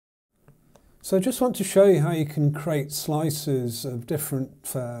So I just want to show you how you can create slices of different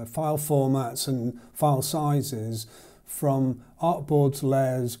file formats and file sizes from artboards,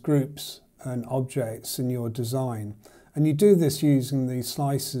 layers, groups and objects in your design. And you do this using the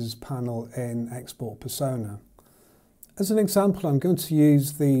Slices panel in Export Persona. As an example, I'm going to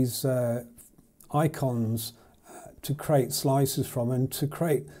use these icons to create slices from and to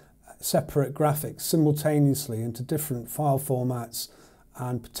create separate graphics simultaneously into different file formats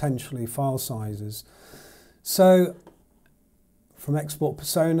and potentially file sizes. So from Export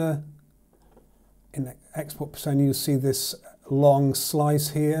Persona, in Export Persona you'll see this long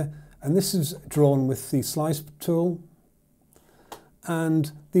slice here, and this is drawn with the slice tool,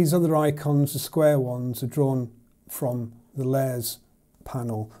 and these other icons, the square ones, are drawn from the layers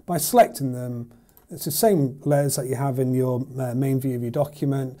panel. By selecting them, it's the same layers that you have in your main view of your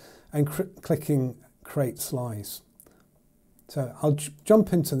document, and clicking Create Slice. So I'll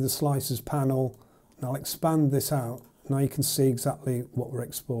jump into the Slices panel and I'll expand this out. Now you can see exactly what we're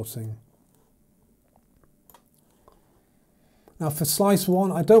exporting. Now for slice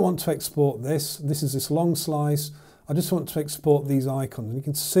 1, I don't want to export this. This is this long slice. I just want to export these icons. And you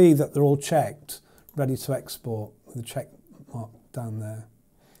can see that they're all checked, ready to export with the check mark down there.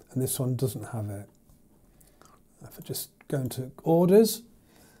 And this one doesn't have it. If I just go into Orders,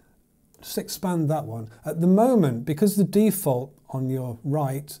 just expand that one. At the moment, because the default on your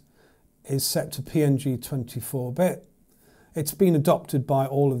right is set to PNG 24-bit, it's been adopted by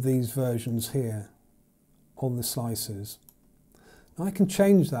all of these versions here, all the slices. Now I can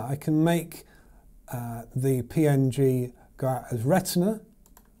change that. I can make the PNG go out as Retina,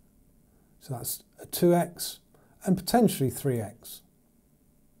 so that's a 2x and potentially 3x.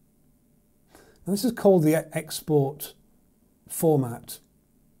 Now this is called the export format,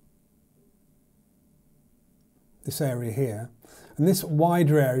 this area here, and this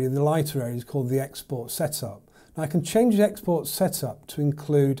wider area, the lighter area, is called the export setup. Now I can change the export setup to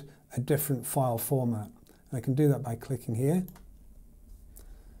include a different file format, and I can do that by clicking here,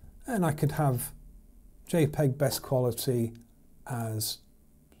 and I could have JPEG best quality as,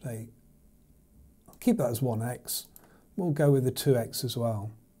 say, I'll keep that as 1x, we'll go with the 2x as well.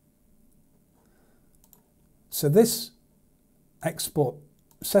 So this export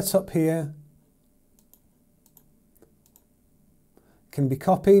setup here can be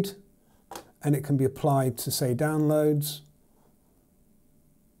copied and it can be applied to, say, downloads.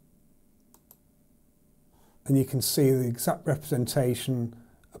 And you can see the exact representation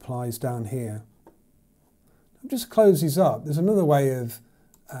applies down here. I'll just close these up. There's another way of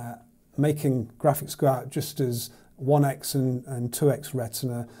making graphics go out just as 1x and 2x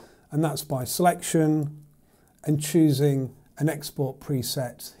Retina, and that's by selection and choosing an export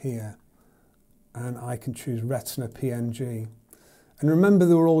preset here. And I can choose Retina PNG. And remember,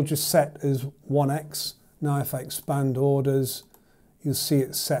 they were all just set as 1x. Now if I expand orders, you'll see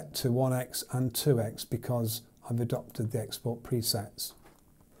it's set to 1x and 2x because I've adopted the export presets.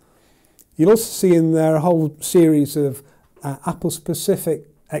 You'll also see in there a whole series of Apple-specific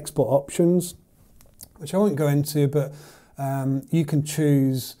export options, which I won't go into, but you can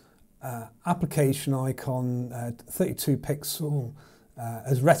choose application icon 32 pixel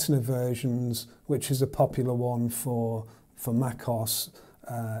as Retina versions, which is a popular one for macOS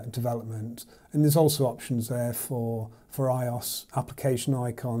development, and there's also options there for iOS application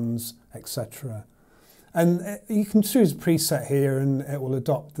icons, etc. And you can choose a preset here and it will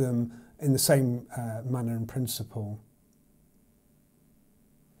adopt them in the same manner and principle.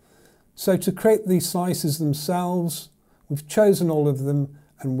 So to create these slices themselves, we've chosen all of them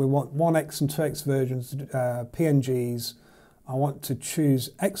and we want 1x and 2x versions, PNGs. I want to choose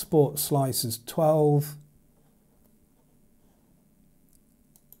export slices 12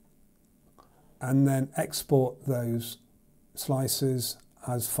 and then export those slices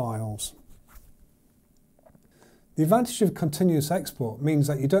as files. The advantage of continuous export means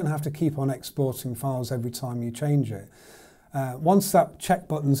that you don't have to keep on exporting files every time you change it. Once that check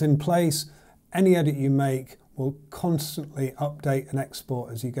button's in place, any edit you make will constantly update and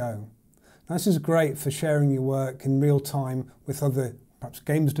export as you go. Now, this is great for sharing your work in real time with other, perhaps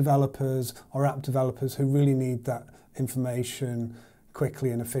games developers or app developers who really need that information quickly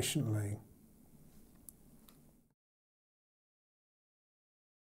and efficiently.